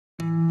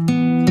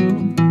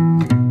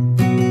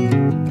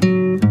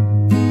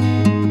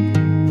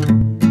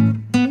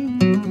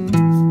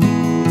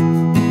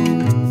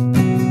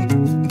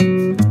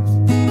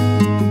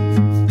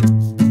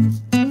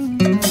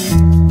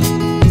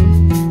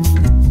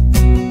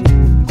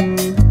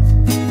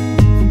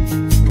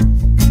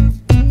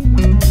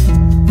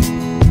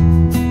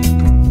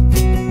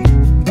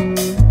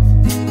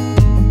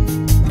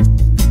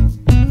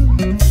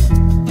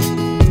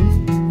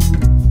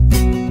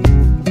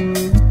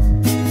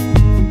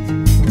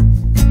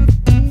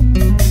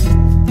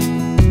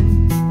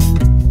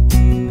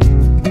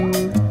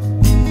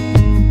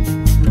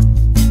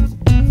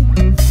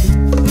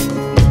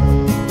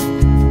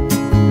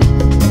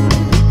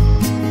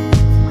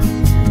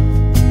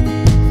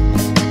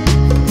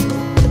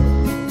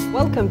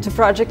welcome to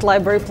Project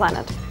Library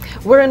Planet.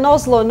 We're in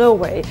Oslo,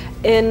 Norway,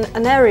 in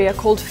an area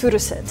called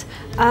Furuset.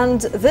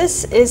 And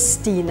this is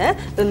Stine,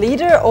 the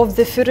leader of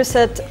the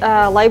Furuset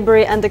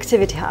Library and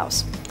Activity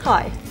House.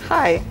 Hi.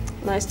 Hi.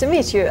 Nice to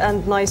meet you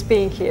and nice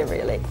being here,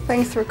 really.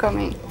 Thanks for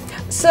coming.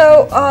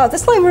 So,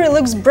 this library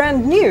looks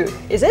brand new,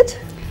 is it?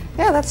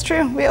 Yeah, that's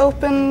true. We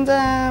opened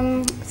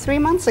 3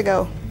 months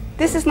ago.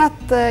 This is not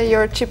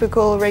your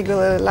typical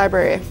regular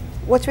library.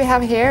 What we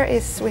have here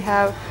is we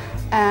have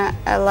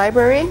a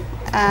library,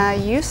 a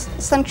youth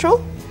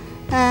central,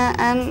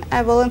 and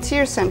a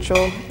volunteer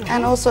central,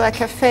 and also a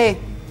cafe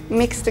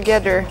mixed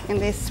together in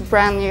this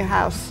brand new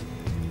house.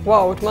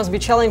 Wow, it must be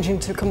challenging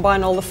to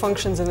combine all the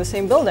functions in the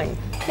same building.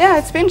 Yeah,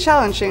 it's been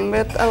challenging,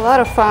 but a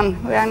lot of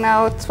fun. We are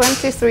now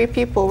 23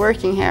 people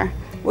working here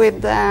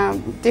with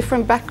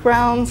different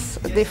backgrounds,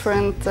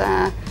 different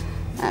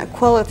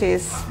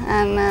qualities,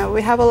 and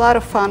we have a lot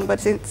of fun,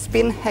 but it's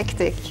been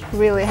hectic,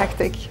 really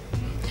hectic.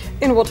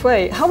 In what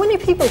way? How many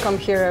people come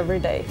here every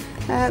day?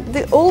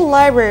 The old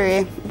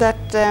library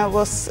that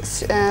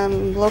was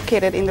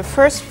located in the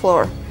first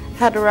floor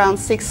had around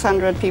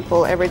 600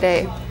 people every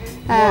day.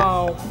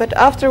 Wow. But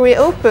after we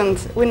opened,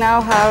 we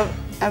now have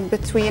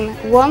between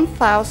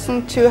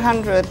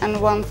 1,200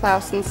 and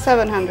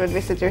 1,700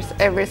 visitors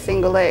every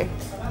single day.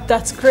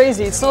 That's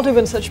crazy. It's not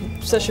even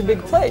such a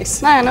big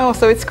place. I know,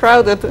 so it's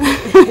crowded.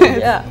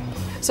 Yeah.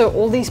 So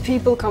all these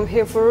people come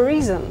here for a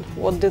reason.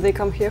 What do they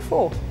come here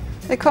for?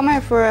 They come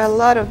here for a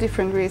lot of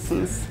different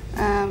reasons.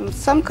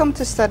 Some come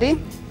to study,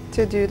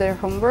 to do their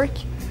homework.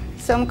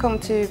 Some come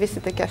to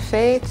visit the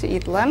cafe, to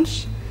eat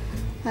lunch.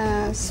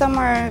 Some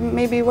are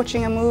maybe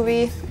watching a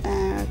movie,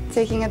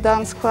 taking a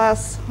dance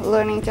class,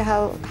 learning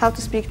how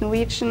to speak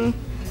Norwegian.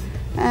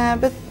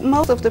 But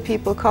most of the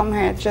people come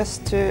here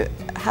just to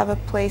have a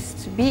place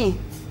to be.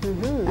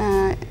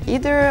 Mm-hmm.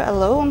 Either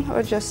alone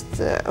or just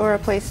or a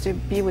place to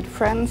be with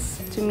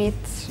friends, to meet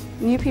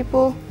new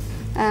people,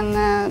 and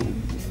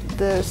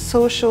the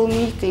social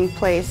meeting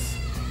place.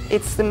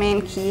 It's the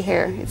main key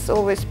here. It's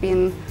always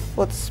been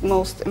what's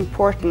most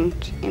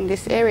important in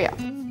this area.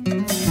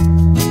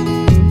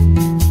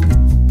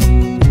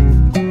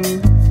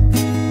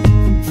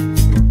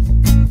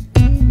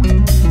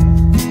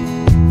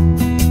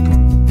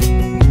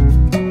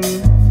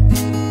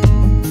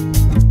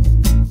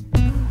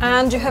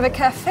 And you have a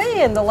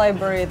cafe in the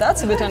library.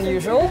 That's a bit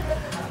unusual.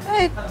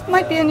 It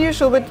might be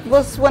unusual, but it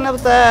was one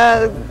of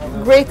the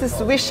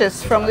greatest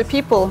wishes from the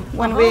people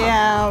when we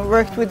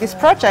worked with this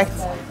project.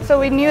 So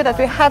we knew that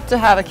we had to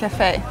have a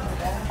cafe.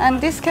 And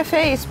this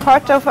cafe is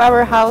part of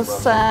our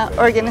house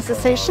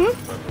organization.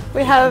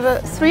 We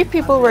have 3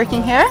 people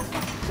working here.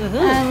 Mm-hmm.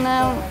 And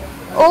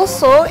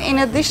also, in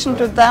addition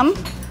to them,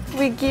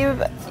 we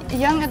give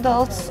young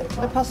adults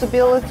the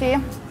possibility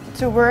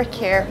to work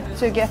here,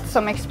 to get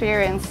some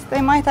experience.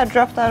 They might have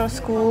dropped out of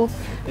school,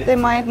 they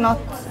might not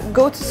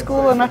go to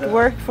school or not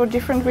work for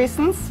different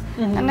reasons,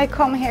 mm-hmm. and they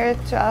come here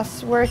to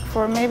us, work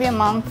for maybe a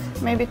month,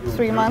 maybe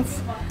 3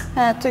 months,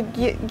 to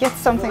get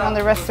something on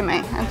the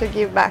resume and to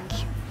give back.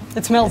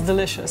 It smells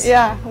delicious.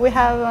 Yeah, we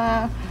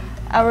have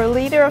our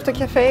leader of the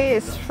cafe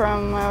is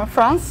from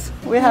France.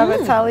 We have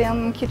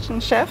Italian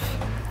kitchen chef.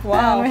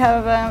 Wow. And we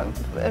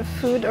have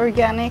food,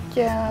 organic,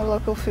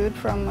 local food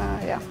from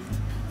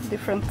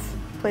different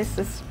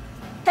places.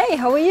 Hey,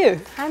 how are you?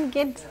 I'm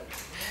good.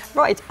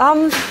 Right.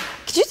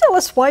 Could you tell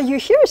us why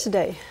you're here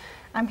today?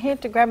 I'm here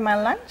to grab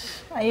my lunch.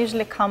 I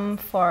usually come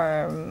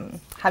for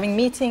having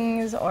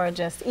meetings or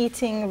just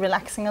eating,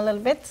 relaxing a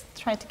little bit,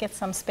 try to get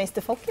some space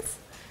to focus.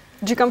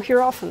 Do you come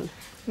here often?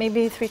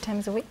 Maybe 3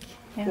 times a week.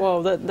 Yeah.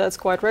 Whoa, that's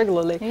quite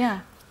regularly.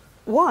 Yeah.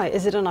 Why?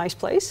 Is it a nice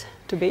place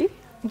to be?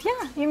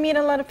 Yeah, you meet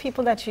a lot of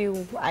people that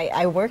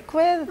I work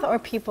with or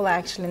people I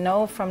actually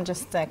know from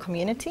just the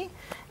community,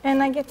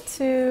 and I get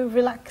to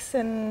relax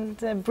and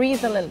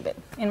breathe a little bit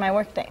in my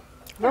workday.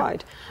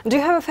 Right. Do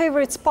you have a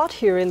favorite spot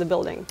here in the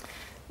building?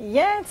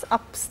 Yeah, it's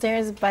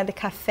upstairs by the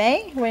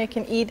cafe where you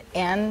can eat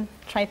and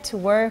try to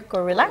work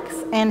or relax,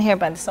 and here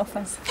by the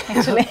sofas,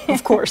 actually.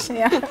 Of course,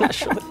 yeah.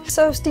 Naturally.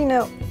 So,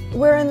 Stine,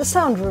 we're in the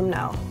sound room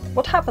now.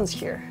 What happens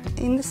here?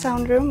 In the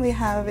sound room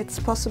it's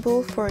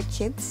possible for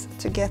kids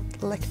to get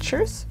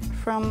lectures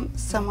from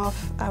some of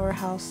our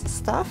house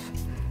staff.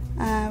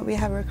 We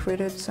have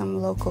recruited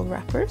some local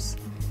rappers.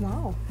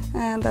 Wow.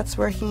 That's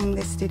working in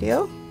this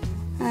studio.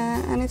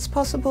 And it's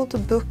possible to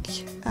book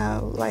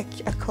like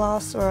a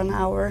class or an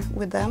hour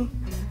with them.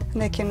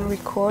 And they can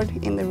record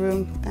in the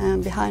room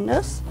behind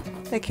us.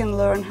 They can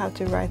learn how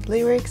to write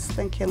lyrics,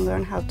 they can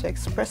learn how to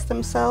express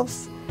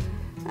themselves.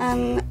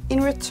 And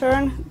in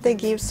return, they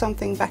give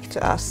something back to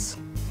us.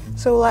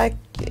 So like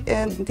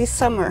this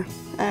summer,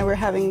 we're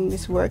having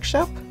this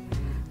workshop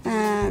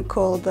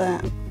called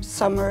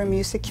Summer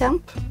Music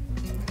Camp.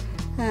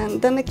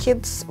 And then the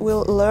kids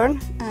will learn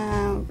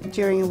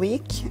during a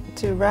week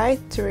to write,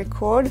 to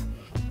record.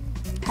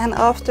 And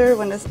after,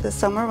 when the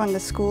summer, when the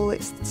school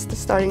is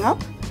starting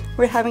up,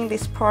 we're having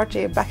this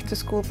party, a back to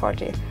school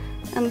party.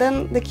 And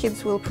then the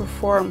kids will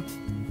perform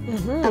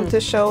and to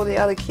show the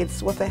other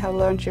kids what they have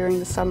learned during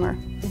the summer.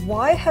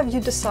 Why have you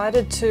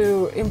decided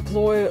to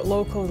employ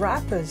local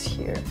rappers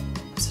here?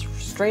 It's a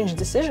strange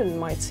decision, it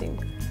might seem.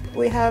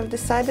 We have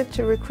decided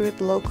to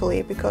recruit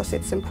locally because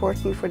it's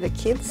important for the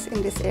kids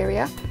in this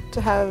area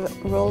to have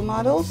role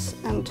models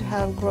and to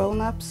have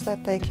grown-ups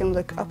that they can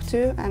look up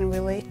to and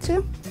relate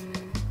to.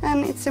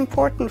 And it's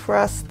important for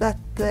us that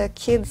the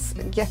kids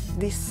get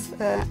this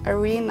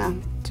arena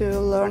to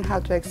learn how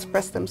to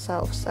express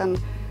themselves and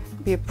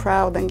be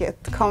proud and get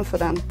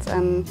confident,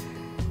 and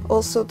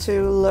also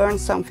to learn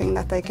something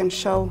that they can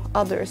show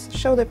others,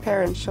 show their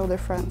parents, show their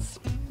friends.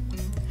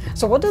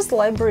 So what does the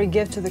library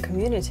give to the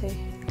community?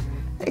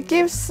 It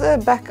gives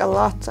back a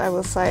lot, I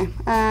will say.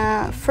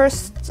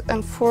 First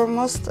and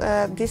foremost,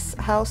 this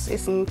house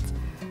isn't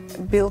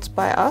built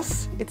by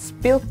us, it's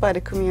built by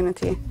the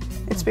community.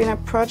 It's been a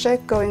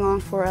project going on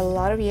for a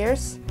lot of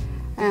years,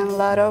 and a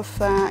lot of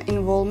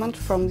involvement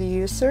from the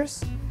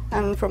users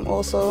and from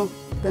also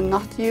the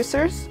not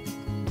users.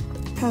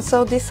 And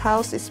so this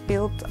house is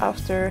built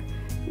after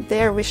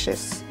their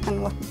wishes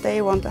and what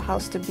they want the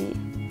house to be.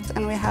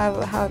 And we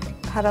have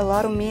had a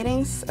lot of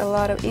meetings, a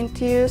lot of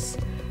interviews,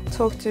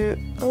 talked to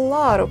a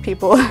lot of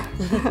people.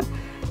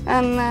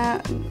 And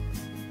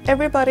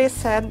everybody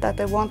said that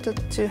they wanted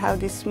to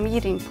have this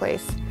meeting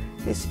place,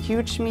 this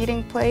huge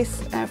meeting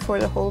place for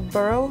the whole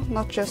borough,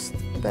 not just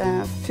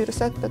the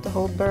Furuset, but the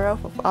whole borough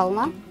of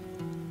Alna.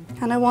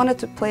 And I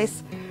wanted a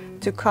place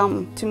to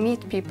come, to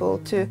meet people,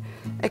 to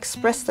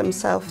express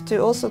themselves, to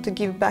also to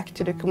give back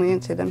to the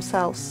community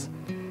themselves.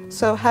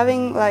 So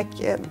having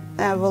like a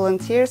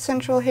volunteer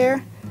central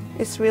here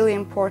is really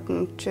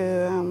important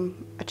to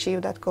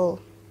achieve that goal.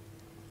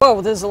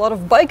 Wow, there's a lot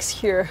of bikes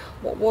here.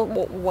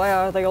 Why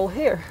are they all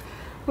here?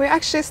 We're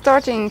actually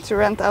starting to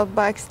rent out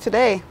bikes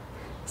today.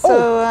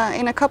 So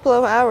in a couple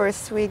of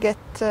hours we get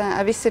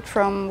a visit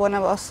from one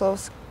of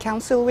Oslo's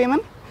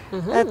councilwomen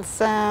that's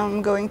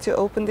going to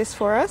open this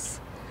for us.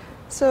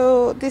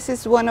 So this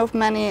is one of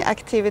many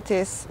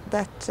activities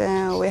that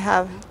we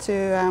have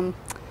to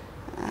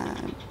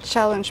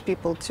challenge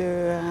people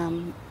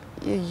to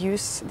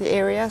use the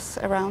areas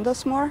around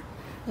us more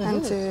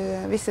and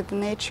to visit the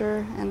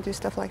nature and do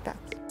stuff like that.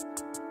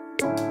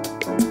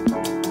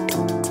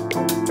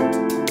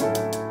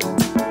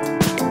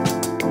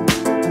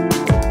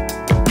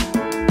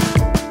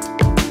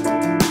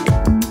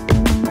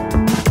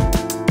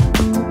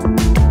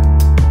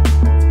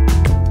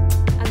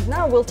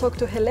 We'll talk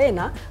to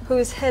Helena, who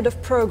is head of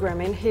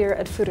programming here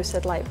at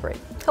Furuset Library.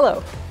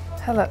 Hello.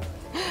 Hello.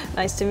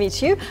 Nice to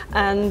meet you.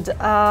 And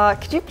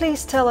could you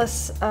please tell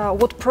us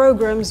what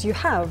programs you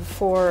have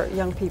for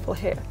young people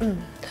here?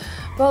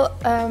 Well,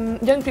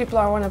 young people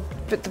are one of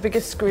the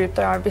biggest group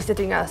that are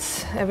visiting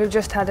us. We've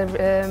just had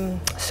a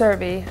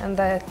survey, and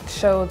that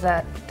showed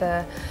that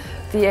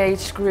the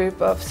age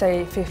group of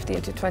say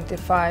 15 to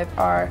 25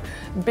 are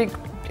a big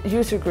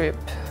user group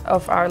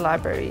of our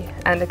library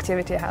and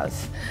activity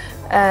house.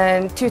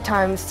 And 2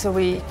 times a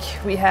week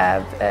we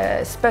have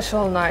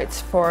special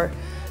nights for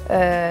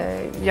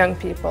young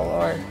people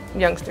or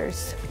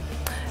youngsters.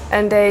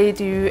 And they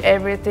do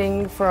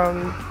everything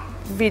from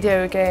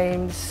video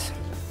games,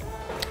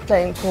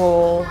 playing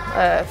pool,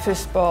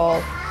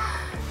 football,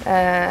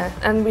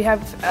 and we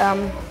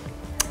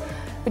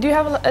do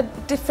have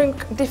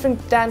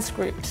different dance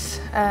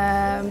groups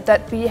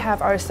that we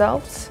have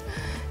ourselves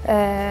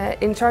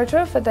in charge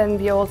of, and then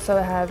we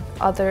also have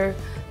other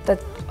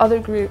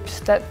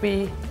groups that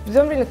we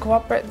don't really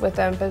cooperate with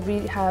them, but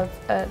we have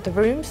the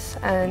rooms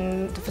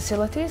and the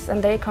facilities,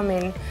 and they come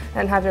in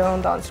and have their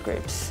own dance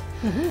groups.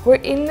 We're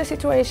in a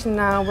situation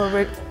now where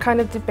we're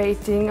kind of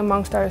debating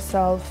amongst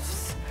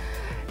ourselves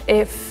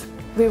if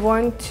we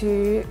want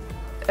to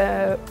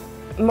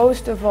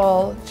most of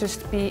all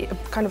just be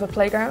kind of a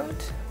playground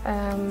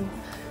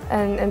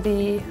and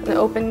be an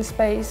open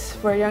space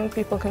where young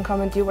people can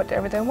come and do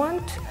whatever they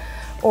want,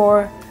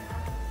 or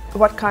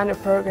what kind of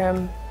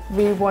program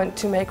we want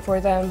to make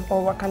for them,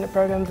 or what kind of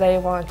program they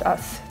want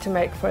us to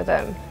make for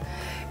them.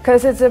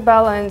 Because it's a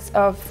balance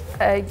of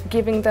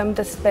giving them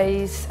the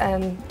space,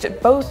 and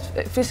both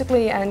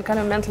physically and kind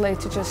of mentally,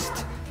 to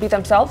just be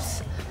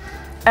themselves,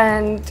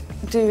 and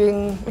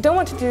we don't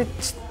want to do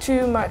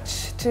too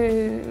much.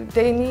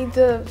 They need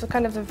the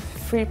kind of the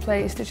free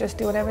place to just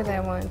do whatever they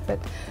want, but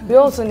we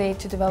also need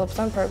to develop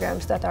some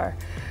programs that are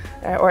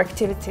or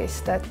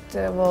activities that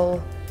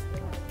will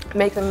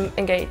make them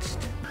engaged.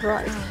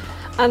 Right.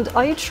 And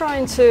are you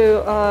trying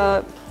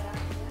to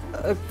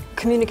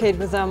communicate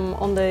with them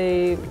on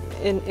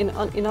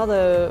in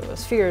other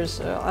spheres?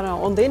 I don't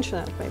know, on the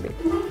internet maybe?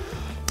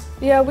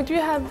 Yeah, we do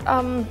have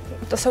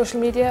the social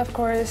media, of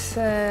course,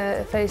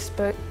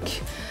 Facebook.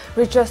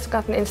 We just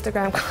got an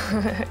Instagram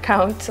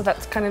account, so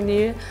that's kind of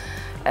new.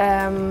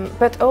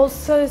 But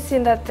also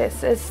seeing that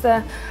this is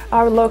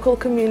our local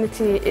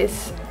community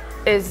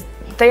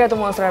they are the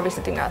ones that are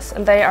visiting us,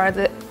 and they are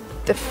the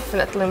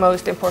definitely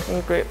most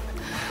important group.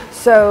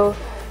 So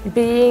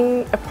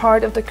being a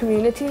part of the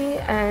community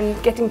and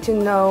getting to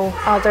know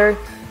other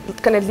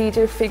kind of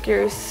leader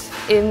figures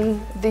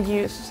in the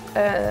youth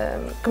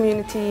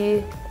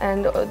community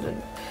and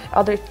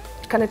other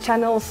kind of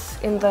channels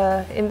in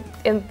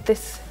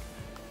this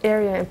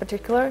area in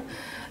particular.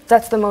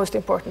 That's the most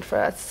important for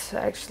us,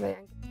 actually.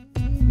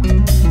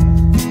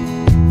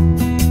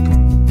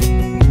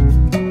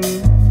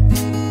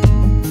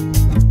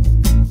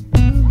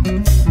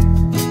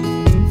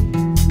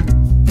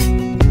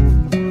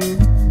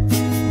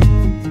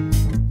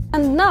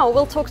 And now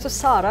we'll talk to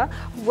Sara,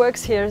 who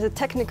works here as a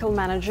technical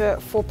manager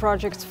for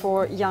projects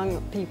for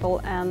young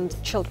people and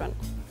children.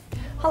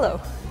 Hello.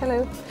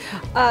 Hello.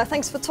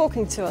 Thanks for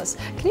talking to us.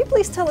 Can you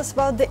please tell us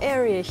about the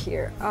area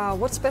here?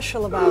 What's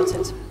special about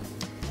it?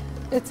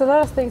 It's a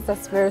lot of things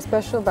that's very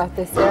special about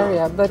this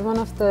area, but one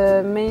of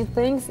the main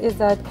things is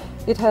that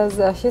it has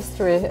a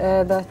history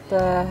that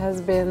has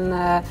been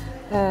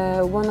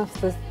one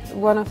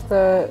of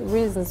the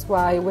reasons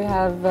why we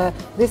have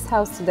this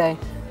house today.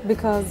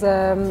 Because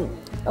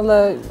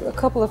a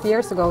couple of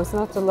years ago, it's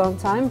not a long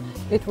time,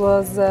 it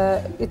was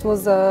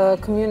a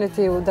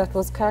community that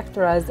was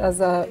characterized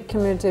as a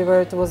community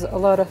where it was a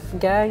lot of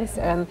gangs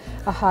and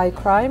a high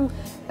crime.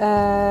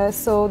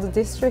 So the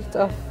district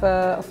of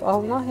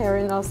Alna here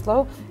in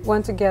Oslo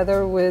went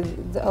together with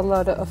a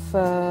lot of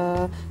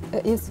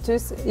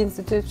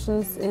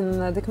institutions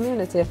in the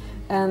community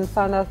and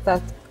found out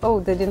that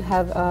they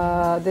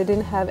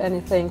didn't have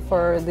anything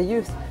for the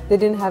youth. They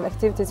didn't have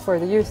activities for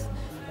the youth.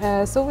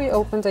 So we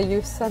opened a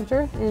youth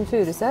center in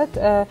Furuset.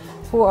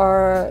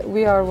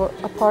 We are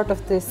a part of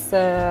this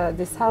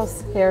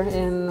house here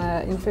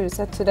in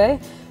Furuset today,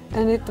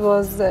 and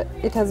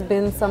it has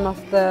been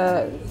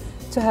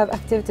to have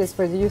activities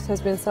for the youth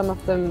has been some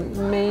of the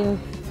main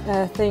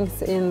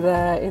things in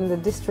the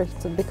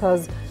district,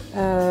 because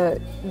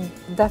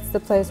that's the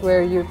place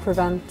where you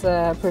prevent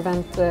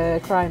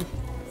crime.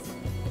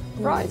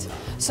 Right.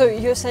 So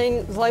you're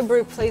saying the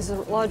library plays a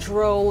large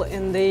role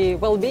in the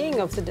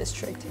well-being of the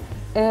district?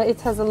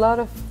 It has a lot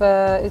of.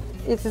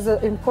 It is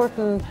an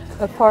important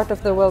part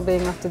of the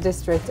well-being of the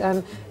district,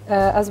 and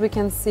as we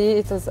can see,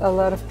 it is a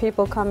lot of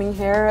people coming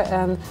here,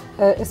 and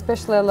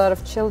especially a lot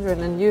of children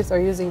and youth are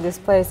using this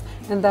place,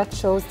 and that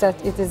shows that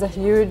it is a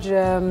huge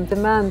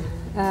demand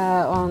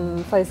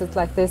on places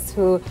like this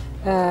who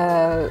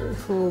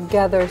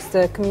gathers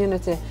the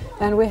community.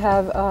 And we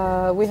have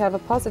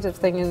a positive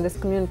thing in this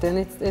community, and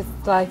it's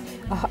like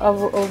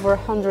over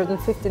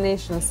 150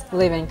 nations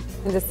living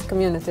in this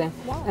community.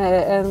 Wow.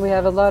 And we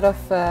have a lot of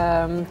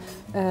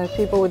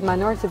people with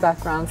minority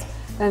backgrounds,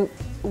 and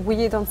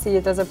we don't see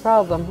it as a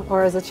problem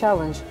or as a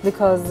challenge,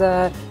 because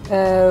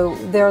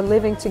they are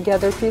living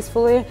together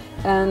peacefully,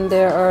 and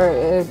they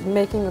are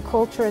making a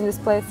culture in this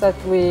place that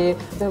we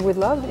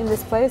love in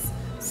this place.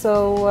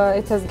 So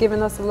it has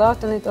given us a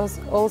lot, and it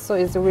also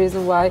is the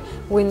reason why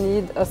we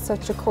need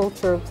such a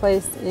cultural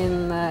place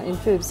in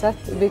Furuset,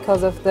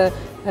 because of the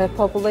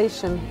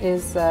population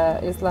is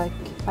like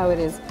how it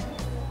is.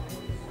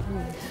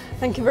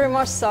 Thank you very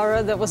much,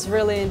 Sara. That was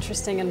really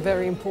interesting and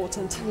very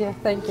important. Yeah,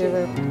 thank you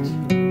very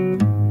much.